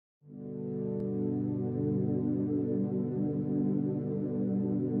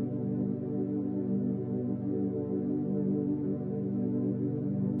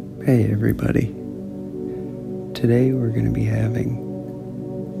Hey everybody, today we're going to be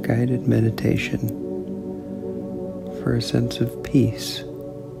having guided meditation for a sense of peace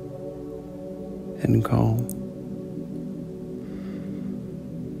and calm.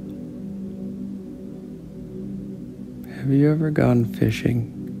 Have you ever gone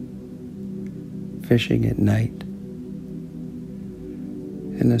fishing at night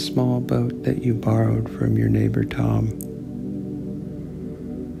in a small boat that you borrowed from your neighbor Tom?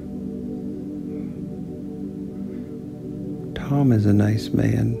 Tom is a nice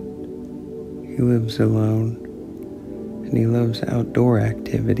man. He lives alone, and he loves outdoor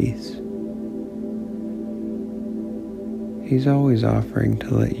activities. He's always offering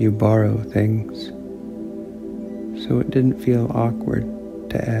to let you borrow things, so it didn't feel awkward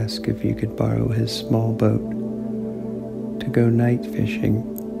to ask if you could borrow his small boat to go night fishing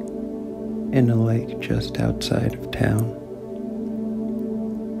in a lake just outside of town.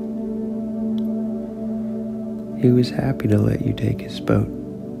 He was happy to let you take his boat.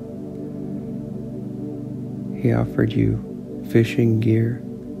 He offered you fishing gear,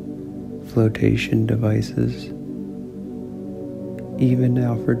 flotation devices, even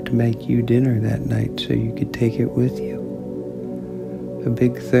offered to make you dinner that night so you could take it with you. A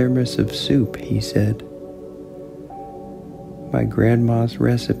big thermos of soup, he said. My grandma's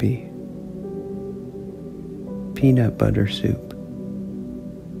recipe. Peanut butter soup.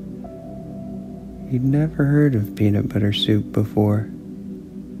 You'd never heard of peanut butter soup before,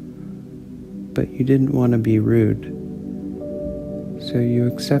 but you didn't want to be rude, so you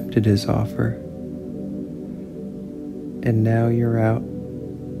accepted his offer. And now you're out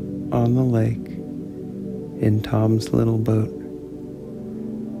on the lake in Tom's little boat,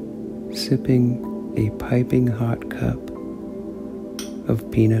 sipping a piping hot cup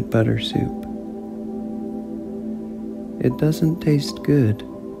of peanut butter soup. It doesn't taste good,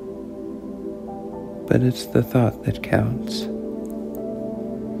 but it's the thought that counts.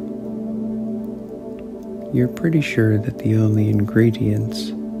 You're pretty sure that the only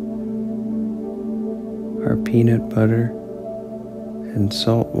ingredients are peanut butter and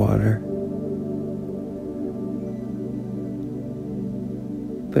salt water,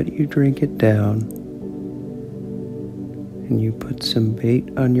 but you drink it down and you put some bait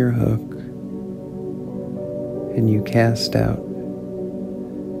on your hook and you cast out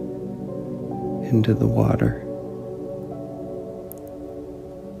into the water.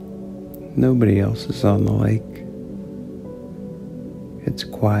 Nobody else is on the lake. It's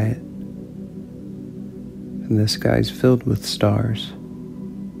quiet, and the sky's filled with stars.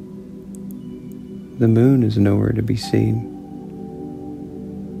 The moon is nowhere to be seen.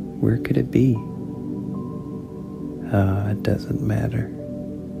 Where could it be? It doesn't matter.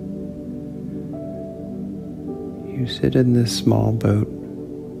 You sit in this small boat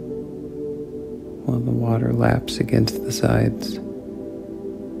while the water laps against the sides,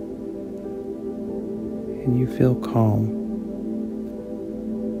 and you feel calm.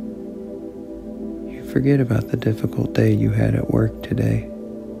 You forget about the difficult day you had at work today.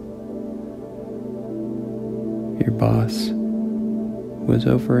 Your boss was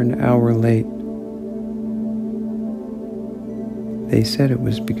over an hour late. They said it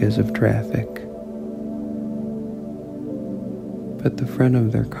was because of traffic, but the front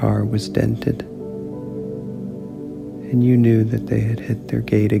of their car was dented, and you knew that they had hit their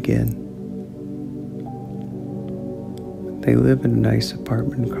gate again. They live in a nice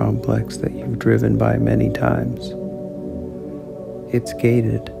apartment complex that you've driven by many times. It's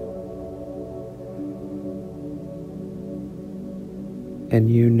gated, and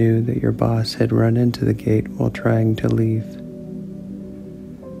you knew that your boss had run into the gate while trying to leave,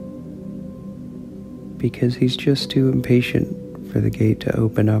 because he's just too impatient for the gate to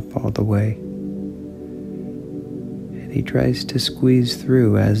open up all the way. He tries to squeeze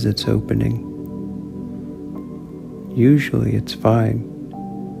through as it's opening. Usually it's fine,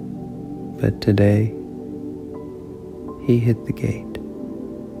 but today he hit the gate.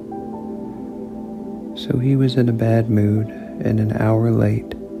 So he was in a bad mood and an hour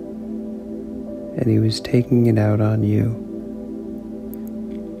late, and he was taking it out on you,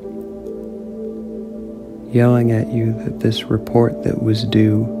 yelling at you that this report that was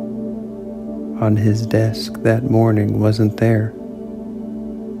due on his desk that morning wasn't there.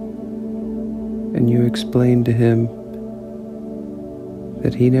 And you explained to him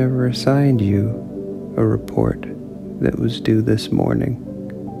that he never assigned you a report that was due this morning.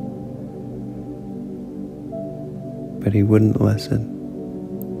 But he wouldn't listen.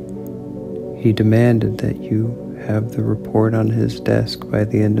 He demanded that you have the report on his desk by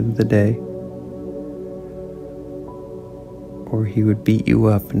the end of the day, or he would beat you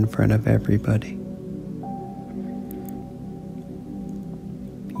up in front of everybody.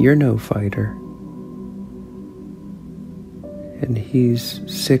 You're no fighter, and he's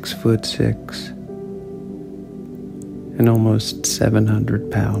 6'6" and almost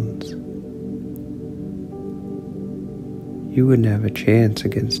 700 pounds. You wouldn't have a chance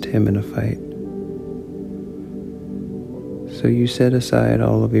against him in a fight. So you set aside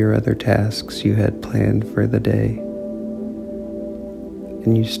all of your other tasks you had planned for the day,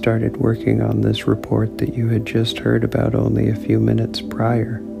 and you started working on this report that you had just heard about only a few minutes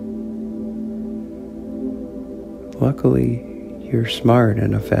prior. Luckily, you're smart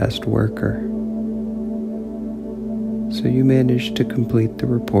and a fast worker, so you managed to complete the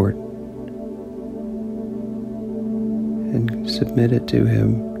report and submit it to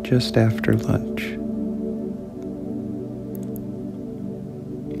him just after lunch.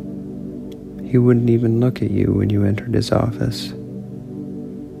 He wouldn't even look at you when you entered his office.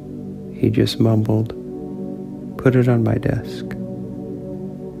 He just mumbled, "Put it on my desk."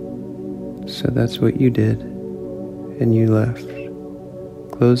 So that's what you did, and you left,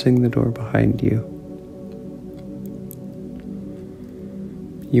 closing the door behind you.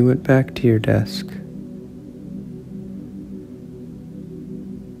 You went back to your desk,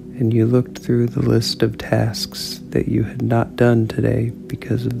 and you looked through the list of tasks that you had not done today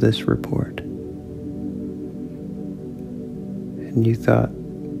because of this report. And you thought,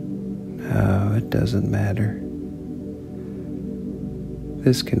 "Oh, it doesn't matter.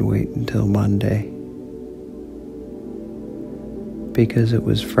 This can wait until Monday." Because it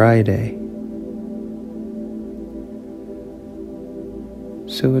was Friday.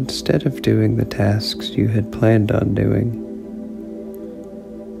 So instead of doing the tasks you had planned on doing,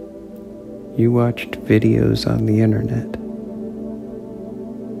 you watched videos on the internet.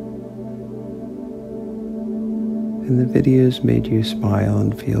 And the videos made you smile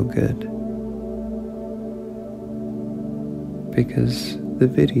and feel good. Because the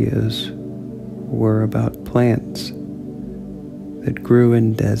videos were about plants that grew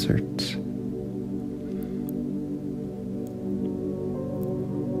in deserts.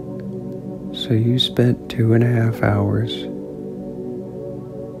 So you spent 2.5 hours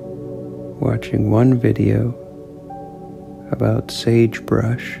watching one video about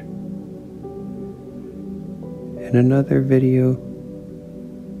sagebrush and another video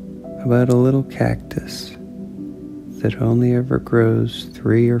about a little cactus that only ever grows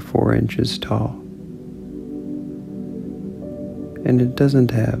 3 or 4 inches tall. And it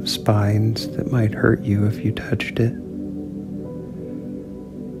doesn't have spines that might hurt you if you touched it.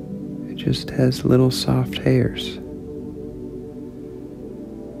 It just has little soft hairs.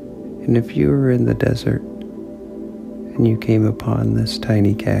 And if you were in the desert and you came upon this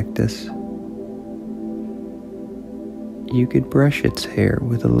tiny cactus, you could brush its hair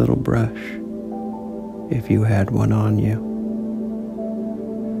with a little brush if you had one on you.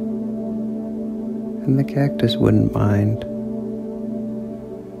 And the cactus wouldn't mind,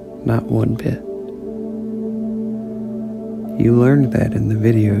 not one bit. You learned that in the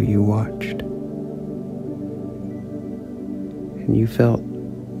video you watched. And you felt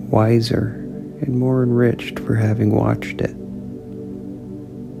wiser and more enriched for having watched it.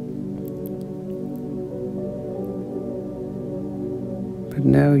 But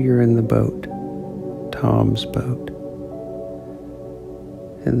now you're in the boat, Tom's boat,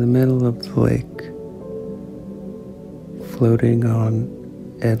 in the middle of the lake, floating on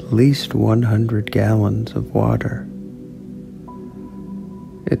at least 100 gallons of water.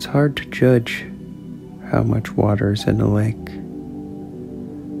 It's hard to judge how much water's in a lake,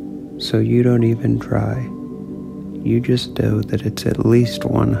 so you don't even try. You just know that it's at least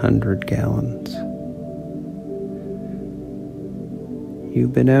 100 gallons.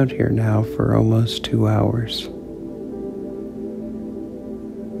 You've been out here now for almost 2 hours.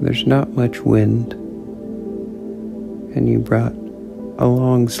 There's not much wind, and you brought a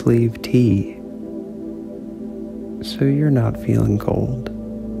long sleeve tee, so you're not feeling cold.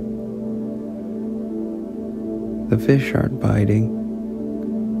 The fish aren't biting,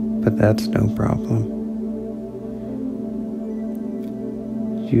 but that's no problem.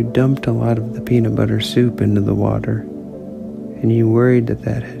 You dumped a lot of the peanut butter soup into the water, and you worried that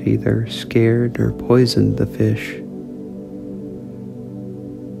that had either scared or poisoned the fish.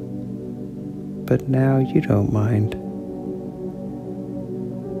 But now you don't mind.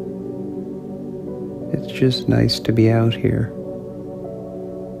 It's just nice to be out here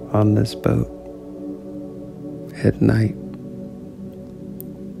on this boat at night,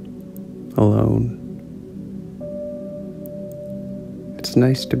 alone. It's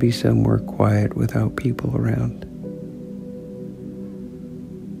nice to be somewhere quiet without people around.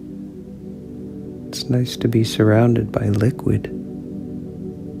 It's nice to be surrounded by liquid.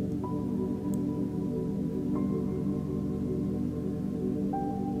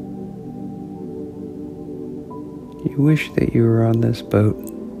 You wish that you were on this boat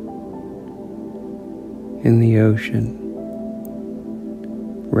in the ocean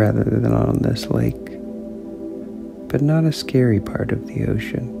rather than on this lake, but not a scary part of the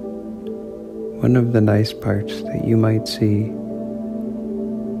ocean. One of the nice parts that you might see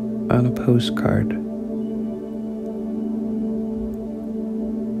on a postcard.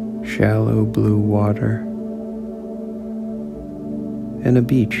 Shallow blue water and a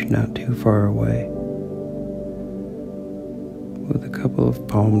beach not too far away with a couple of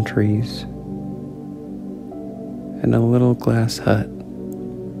palm trees and a little glass hut.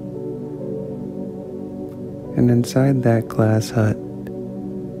 And inside that glass hut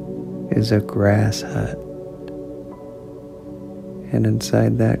is a grass hut. And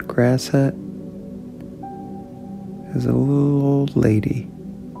inside that grass hut is a little old lady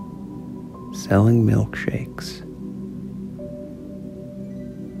selling milkshakes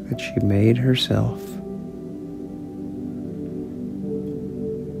that she made herself.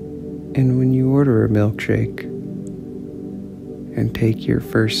 And when you order a milkshake and take your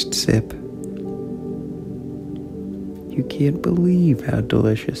first sip, you can't believe how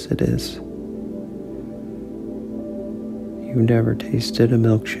delicious it is. You've never tasted a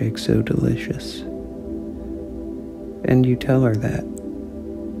milkshake so delicious. And you tell her that.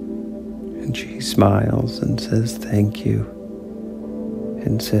 And she smiles and says thank you.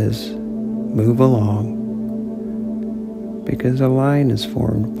 And says, move along, because a line is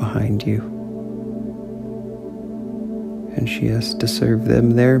formed behind you. And she has to serve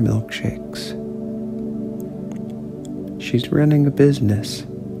them their milkshakes. She's running a business.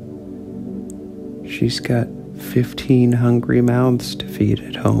 She's got 15 hungry mouths to feed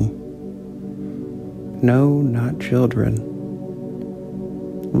at home. No, not children.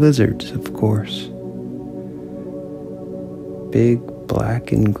 Lizards, of course. Big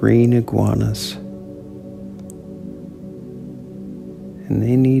black and green iguanas. And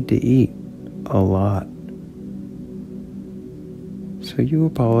they need to eat a lot. So you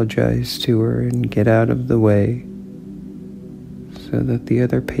apologize to her and get out of the way so that the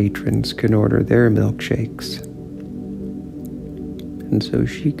other patrons can order their milkshakes. And so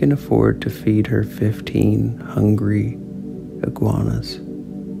she can afford to feed her 15 hungry iguanas.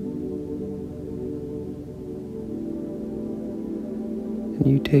 And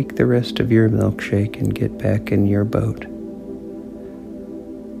you take the rest of your milkshake and get back in your boat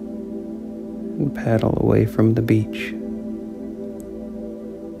and paddle away from the beach.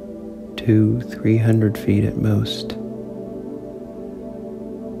 200-300 feet at most.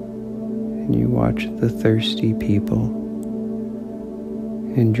 And you watch the thirsty people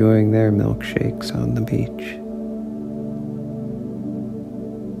enjoying their milkshakes on the beach.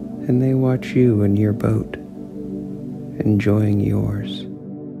 And they watch you in your boat enjoying yours.